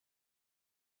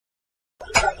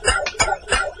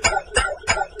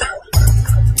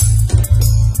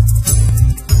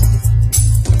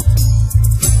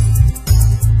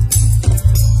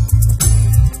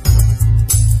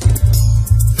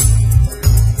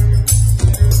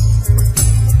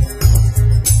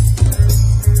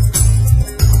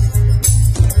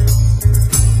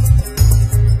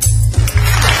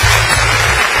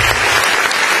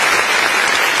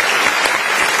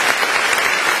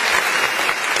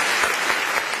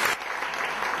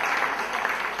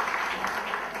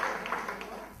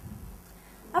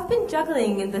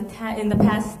juggling in the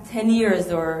past 10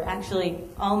 years, or actually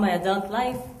all my adult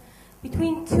life,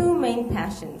 between two main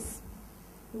passions.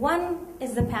 One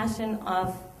is the passion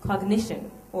of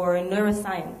cognition, or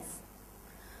neuroscience.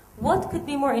 What could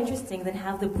be more interesting than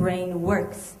how the brain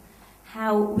works,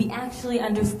 how we actually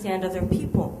understand other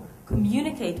people,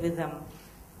 communicate with them,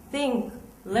 think,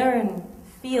 learn,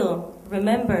 feel,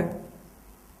 remember.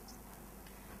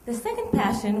 The second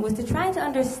passion was to try to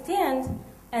understand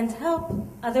and help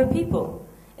other people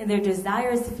in their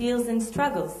desires, fears, and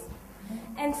struggles.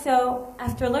 And so,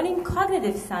 after learning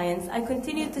cognitive science, I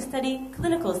continued to study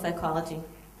clinical psychology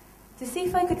to see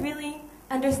if I could really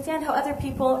understand how other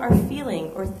people are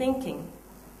feeling or thinking,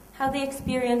 how they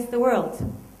experience the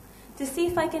world, to see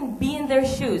if I can be in their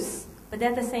shoes, but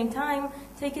at the same time,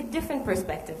 take a different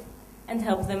perspective and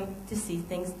help them to see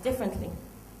things differently.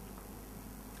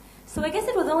 So I guess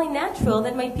it was only natural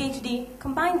that my PhD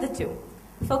combined the two,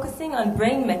 focusing on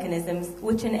brain mechanisms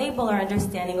which enable our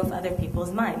understanding of other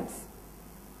people's minds.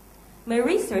 My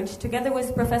research, together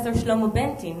with Professor Shlomo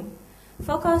Bentin,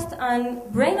 focused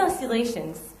on brain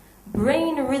oscillations,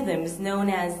 brain rhythms known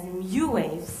as mu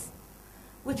waves,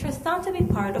 which are thought to be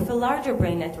part of a larger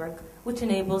brain network which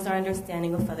enables our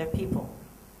understanding of other people.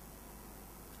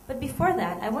 But before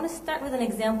that, I want to start with an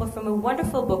example from a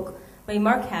wonderful book by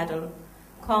Mark Haddon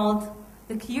called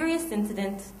The Curious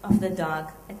Incident of the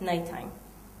Dog at Nighttime.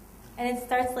 And it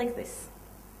starts like this.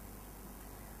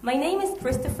 My name is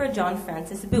Christopher John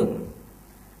Francis Boone.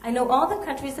 I know all the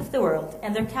countries of the world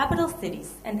and their capital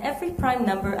cities and every prime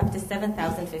number up to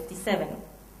 7,057.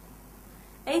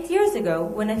 8 years ago,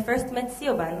 when I first met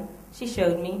Siobhan, she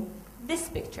showed me this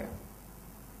picture.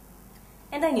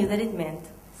 And I knew that it meant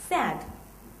sad,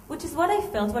 which is what I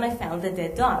felt when I found a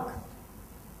dead dog.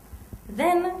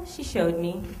 Then she showed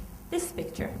me this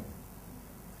picture.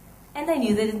 And I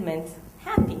knew that it meant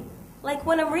happy, like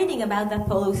when I'm reading about the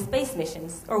Apollo space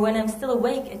missions, or when I'm still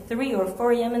awake at 3 or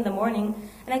 4 a.m. in the morning,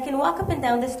 and I can walk up and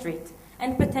down the street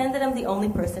and pretend that I'm the only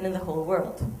person in the whole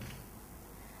world.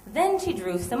 Then she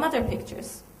drew some other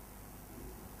pictures.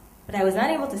 But I was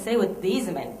unable to say what these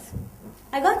meant.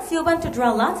 I got Siobhan to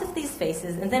draw lots of these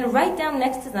faces and then write down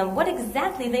next to them what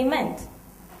exactly they meant.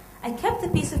 I kept the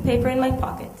piece of paper in my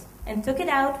pocket and took it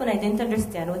out when I didn't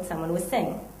understand what someone was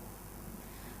saying.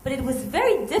 But it was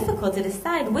very difficult to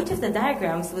decide which of the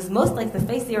diagrams was most like the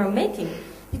face they were making,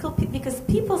 because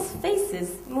people's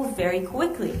faces move very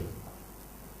quickly.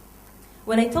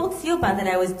 When I told Siobhan that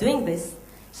I was doing this,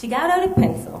 she got out a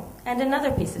pencil and another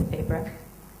piece of paper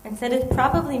and said it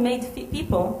probably made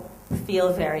people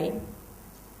feel very.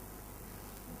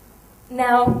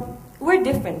 Now, we're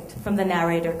different from the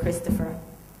narrator, Christopher.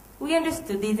 We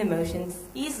understood these emotions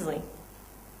easily.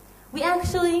 We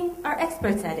actually are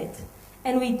experts at it,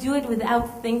 and we do it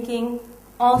without thinking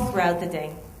all throughout the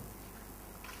day.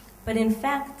 But in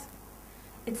fact,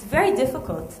 it's very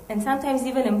difficult and sometimes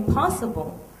even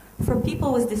impossible for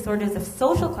people with disorders of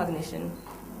social cognition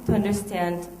to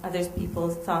understand other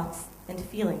people's thoughts and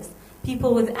feelings.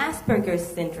 People with Asperger's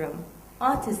syndrome,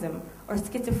 autism, or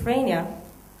schizophrenia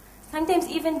sometimes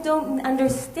even don't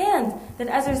understand that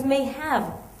others may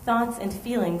have thoughts and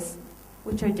feelings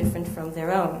which are different from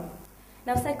their own.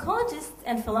 Now, psychologists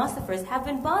and philosophers have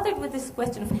been bothered with this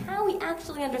question of how we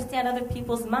actually understand other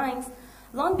people's minds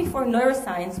long before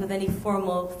neuroscience was any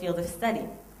formal field of study.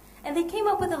 And they came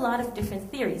up with a lot of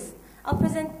different theories. I'll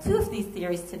present two of these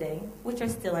theories today, which are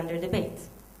still under debate.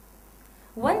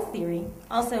 One theory,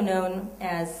 also known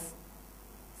as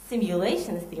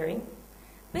simulation theory,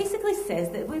 basically says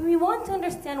that when we want to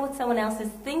understand what someone else is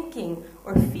thinking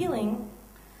or feeling,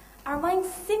 our mind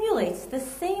simulates the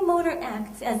same motor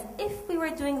acts as if we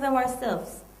were doing them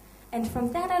ourselves, and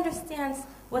from that understands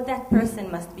what that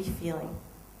person must be feeling.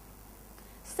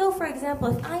 So, for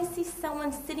example, if I see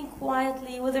someone sitting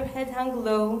quietly with their head hung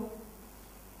low,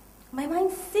 my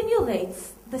mind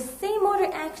simulates the same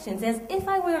motor actions as if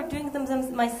I were doing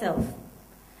them myself,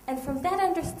 and from that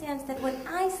understands that when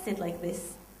I sit like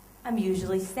this, I'm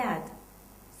usually sad.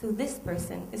 So this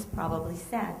person is probably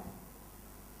sad.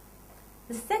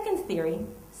 The second theory,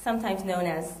 sometimes known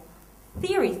as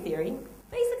theory theory,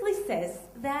 basically says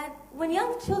that when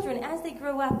young children, as they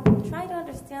grow up, try to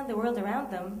understand the world around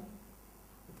them,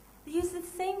 they use the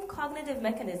same cognitive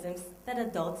mechanisms that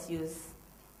adults use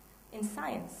in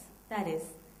science. That is,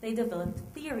 they develop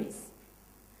theories.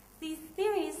 These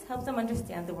theories help them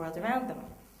understand the world around them.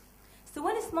 So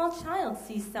when a small child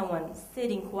sees someone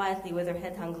sitting quietly with her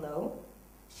head hung low,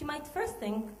 she might first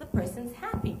think the person's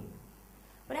happy.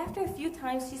 But after a few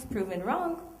times she's proven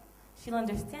wrong, she'll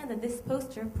understand that this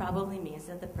posture probably means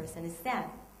that the person is sad.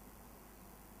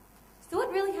 So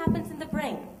what really happens in the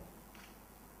brain?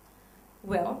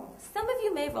 Well, some of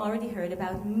you may have already heard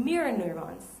about mirror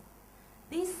neurons.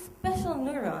 These special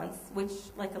neurons, which,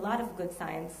 like a lot of good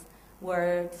science,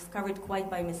 were discovered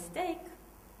quite by mistake,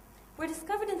 were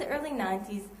discovered in the early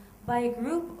 90s by a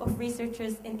group of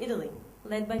researchers in Italy,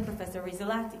 led by Professor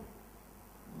Rizzolatti.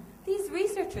 These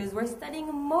researchers were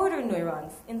studying motor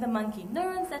neurons in the monkey,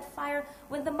 neurons that fire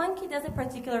when the monkey does a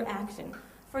particular action.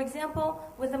 For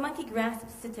example, when the monkey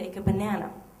grasps to take a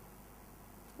banana.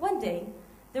 One day,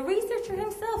 the researcher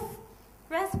himself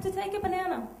grasped to take a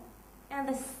banana, and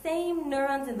the same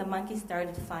neurons in the monkey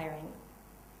started firing.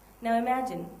 Now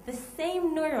imagine, the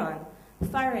same neuron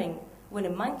firing when a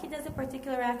monkey does a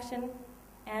particular action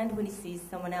and when he sees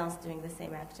someone else doing the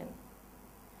same action.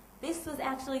 This was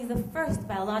actually the first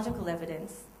biological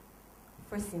evidence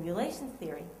for simulation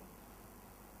theory.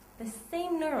 The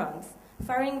same neurons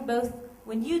firing both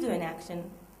when you do an action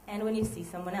and when you see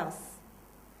someone else.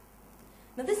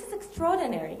 Now this is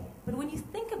extraordinary, but when you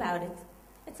think about it,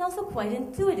 it's also quite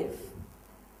intuitive.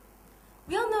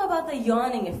 We all know about the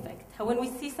yawning effect, how when we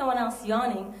see someone else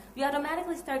yawning, we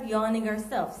automatically start yawning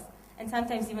ourselves, and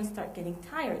sometimes even start getting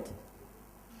tired.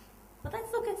 But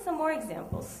let's look at some more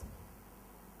examples.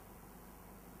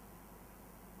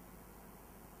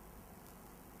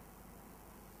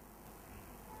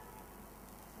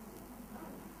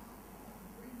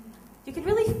 You can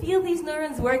really feel these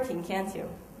neurons working, can't you?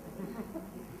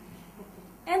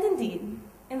 And indeed,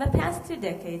 in the past 2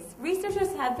 decades,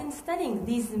 researchers have been studying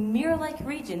these mirror-like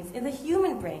regions in the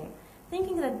human brain,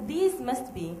 thinking that these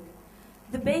must be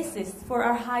the basis for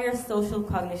our higher social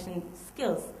cognition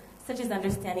skills, such as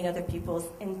understanding other people's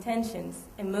intentions,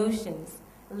 emotions,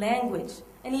 language,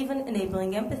 and even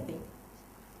enabling empathy.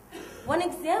 One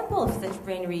example of such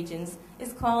brain regions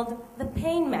is called the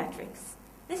pain matrix.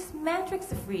 This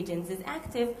matrix of regions is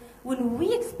active when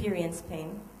we experience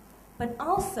pain, but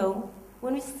also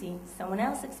when we see someone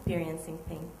else experiencing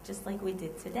pain, just like we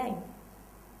did today.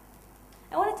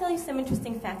 I want to tell you some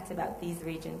interesting facts about these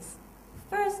regions.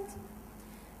 First,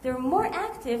 they're more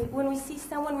active when we see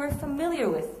someone we're familiar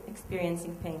with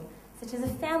experiencing pain, such as a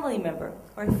family member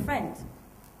or a friend.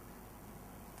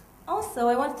 Also,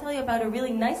 I want to tell you about a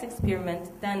really nice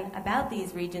experiment done about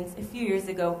these regions a few years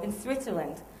ago in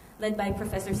Switzerland, led by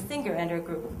Professor Singer and her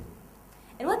group.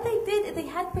 And what they did is they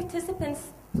had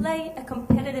participants play a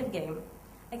competitive game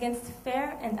against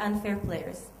fair and unfair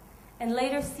players, and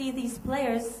later see these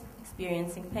players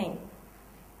experiencing pain.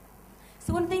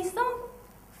 So when they saw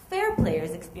fair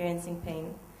players experiencing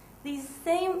pain, these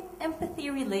same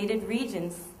empathy-related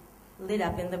regions lit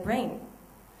up in the brain.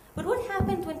 But what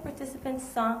happened when participants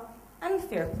saw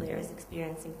unfair players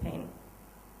experiencing pain?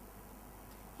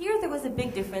 Here there was a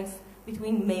big difference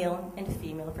between male and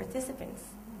female participants.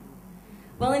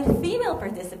 Well, in female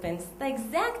participants, the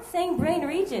exact same brain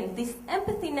region, this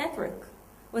empathy network,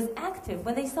 was active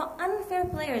when they saw unfair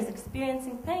players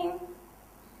experiencing pain.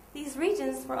 These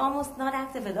regions were almost not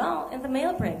active at all in the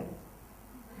male brain.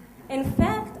 In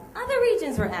fact, other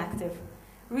regions were active,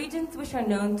 regions which are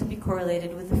known to be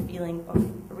correlated with the feeling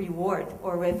of reward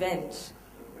or revenge.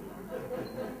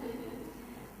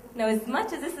 Now, as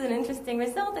much as this is an interesting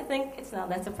result, I think it's not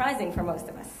that surprising for most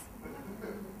of us.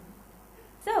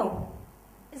 So,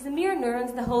 is the mirror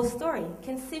neurons the whole story?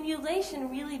 Can simulation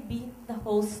really be the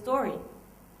whole story?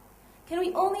 Can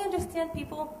we only understand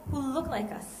people who look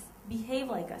like us, behave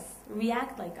like us,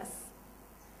 react like us?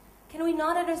 Can we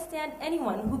not understand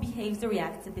anyone who behaves or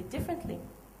reacts a bit differently?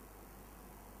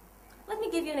 Let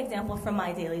me give you an example from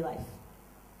my daily life.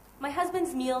 My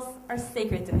husband's meals are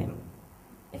sacred to him.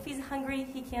 If he's hungry,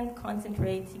 he can't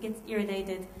concentrate, he gets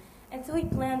irritated, and so he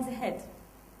plans ahead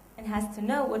and has to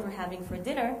know what we're having for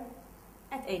dinner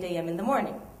at 8 a.m. in the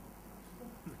morning.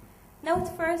 Now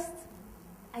at first,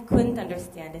 I couldn't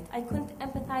understand it. I couldn't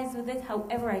empathize with it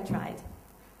however I tried.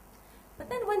 But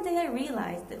then one day I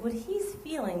realized that what he's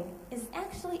feeling is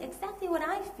actually exactly what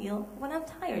I feel when I'm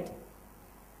tired.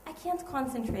 I can't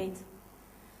concentrate.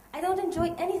 I don't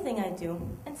enjoy anything I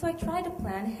do, and so I try to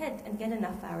plan ahead and get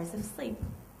enough hours of sleep.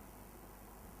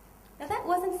 Now that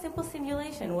wasn't simple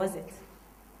simulation, was it?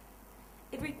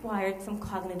 It required some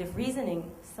cognitive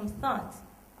reasoning, some thought.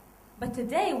 But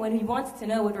today, when he wants to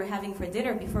know what we're having for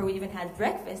dinner before we even had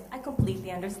breakfast, I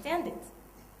completely understand it.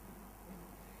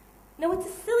 Now, it's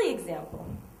a silly example,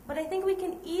 but I think we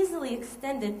can easily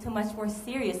extend it to much more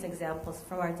serious examples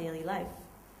from our daily life.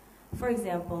 For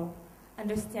example,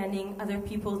 understanding other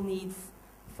people's needs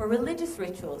for religious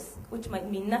rituals, which might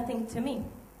mean nothing to me.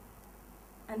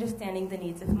 Understanding the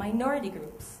needs of minority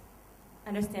groups.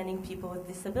 Understanding people with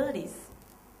disabilities.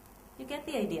 You get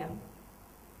the idea.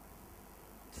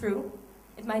 True,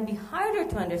 it might be harder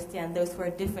to understand those who are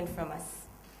different from us.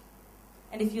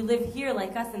 And if you live here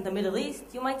like us in the Middle East,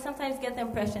 you might sometimes get the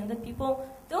impression that people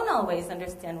don't always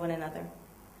understand one another.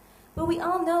 But we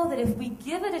all know that if we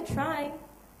give it a try,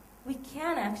 we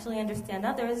can actually understand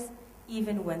others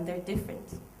even when they're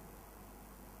different.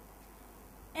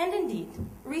 And indeed,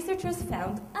 researchers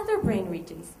found other brain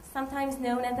regions, sometimes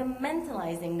known as the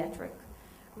mentalizing network,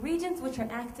 regions which are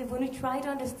active when we try to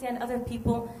understand other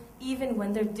people even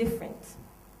when they're different.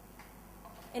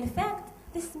 In fact,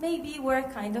 this may be where a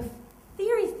kind of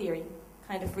theory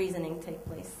kind of reasoning take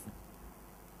place.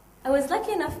 I was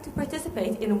lucky enough to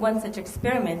participate in one such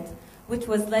experiment, which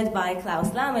was led by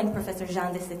Klaus Lam and Professor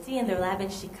Jean Decety in their lab in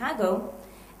Chicago.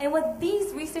 And what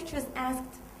these researchers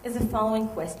asked is the following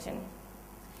question.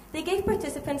 They gave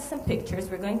participants some pictures.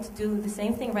 We're going to do the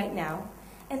same thing right now.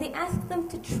 And they asked them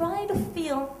to try to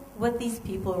feel what these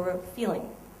people were feeling.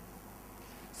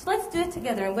 So let's do it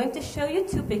together. I'm going to show you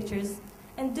two pictures,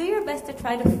 and do your best to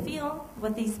try to feel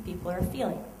what these people are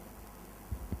feeling.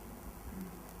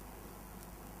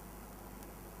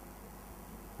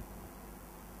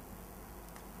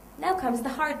 Now comes the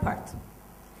hard part.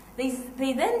 They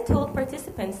then told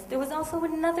participants there was also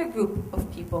another group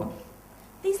of people.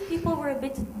 These people were a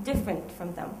bit different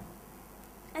from them.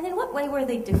 And in what way were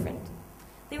they different?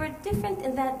 They were different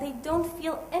in that they don't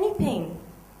feel any pain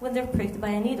when they're pricked by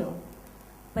a needle.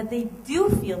 But they do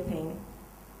feel pain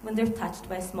when they're touched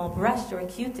by a small brush or a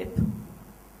Q-tip.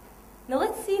 Now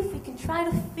let's see if we can try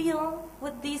to feel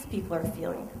what these people are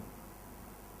feeling.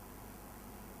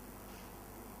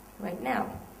 Right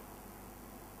now.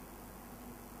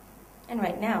 And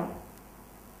right now.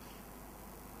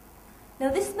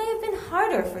 Now this may have been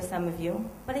harder for some of you,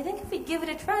 but I think if we give it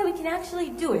a try, we can actually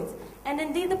do it. And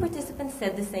indeed the participants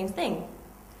said the same thing.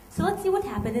 So let's see what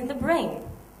happened in the brain.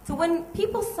 So when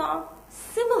people saw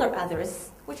similar others,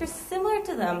 which are similar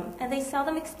to them, and they saw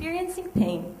them experiencing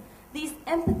pain, these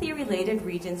empathy-related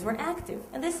regions were active.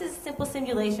 And this is simple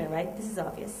simulation, right? This is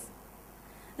obvious.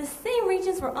 The same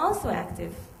regions were also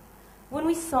active when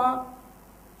we saw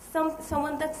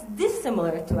someone that's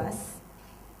dissimilar to us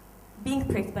being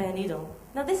pricked by a needle.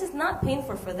 Now this is not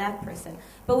painful for that person,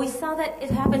 but we saw that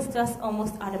it happens to us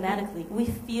almost automatically. We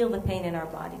feel the pain in our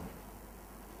body.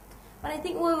 But I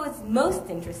think what was most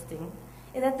interesting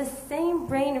is that the same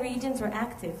brain regions were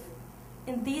active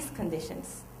in these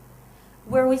conditions,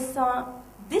 where we saw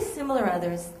dissimilar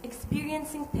others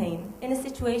experiencing pain in a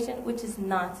situation which is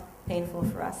not painful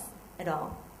for us at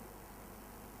all.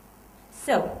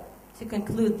 So, to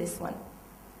conclude this one,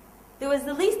 there was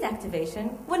the least activation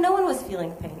when no one was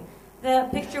feeling pain. The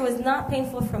picture was not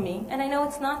painful for me, and I know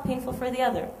it's not painful for the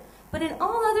other. But in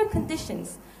all other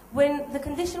conditions, when the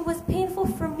condition was painful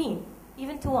for me,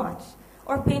 even to watch,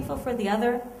 or painful for the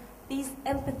other, these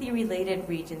empathy-related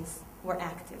regions were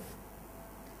active.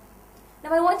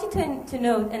 Now I want you to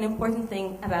note an important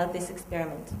thing about this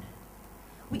experiment.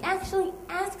 We actually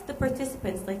asked the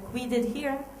participants, like we did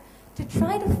here, to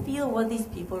try to feel what these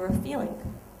people were feeling.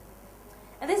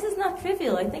 And this is not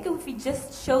trivial. I think if we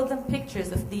just showed them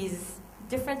pictures of these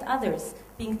different others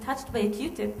being touched by a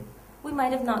Q-tip, we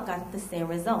might have not gotten the same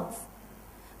results.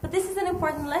 But this is an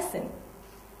important lesson.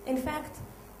 In fact,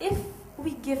 if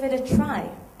we give it a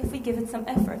try, if we give it some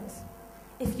effort,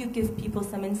 if you give people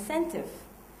some incentive,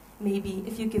 maybe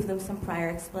if you give them some prior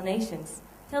explanations,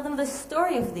 tell them the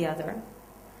story of the other,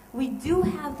 we do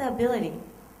have the ability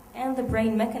and the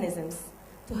brain mechanisms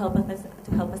to help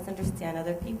us understand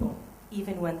other people,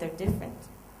 even when they're different.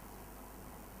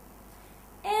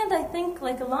 And I think,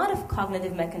 like a lot of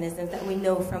cognitive mechanisms that we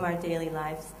know from our daily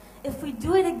lives, if we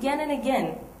do it again and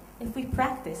again, if we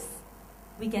practice,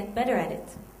 we get better at it.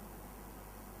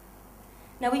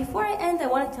 Now, before I end, I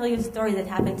want to tell you a story that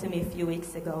happened to me a few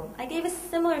weeks ago. I gave a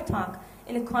similar talk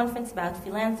in a conference about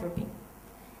philanthropy.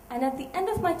 And at the end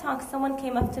of my talk, someone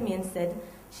came up to me and said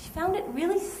she found it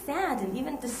really sad and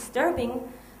even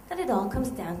disturbing that it all comes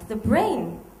down to the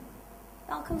brain.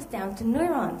 It all comes down to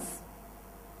neurons.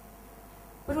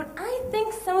 But what I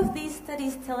think some of these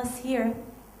studies tell us here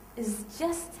is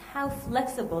just how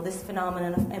flexible this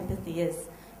phenomenon of empathy is,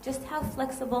 just how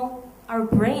flexible our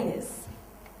brain is,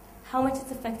 how much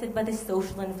it's affected by the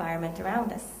social environment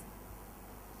around us.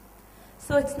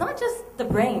 So it's not just the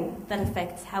brain that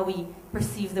affects how we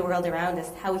perceive the world around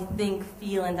us, how we think,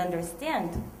 feel, and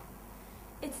understand.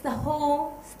 It's the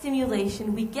whole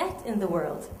stimulation we get in the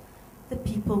world, the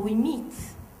people we meet,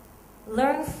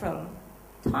 learn from,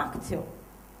 talk to,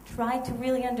 try to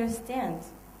really understand.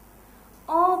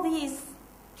 All these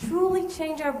truly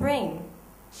change our brain,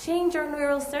 change our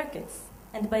neural circuits,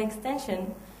 and by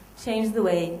extension, change the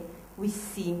way we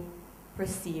see,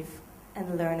 perceive,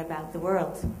 and learn about the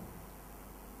world.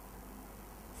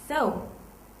 So,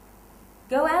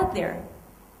 Go out there,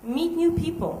 meet new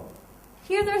people,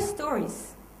 hear their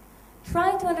stories.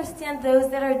 Try to understand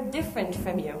those that are different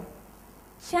from you.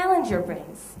 Challenge your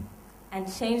brains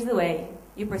and change the way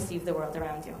you perceive the world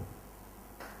around you.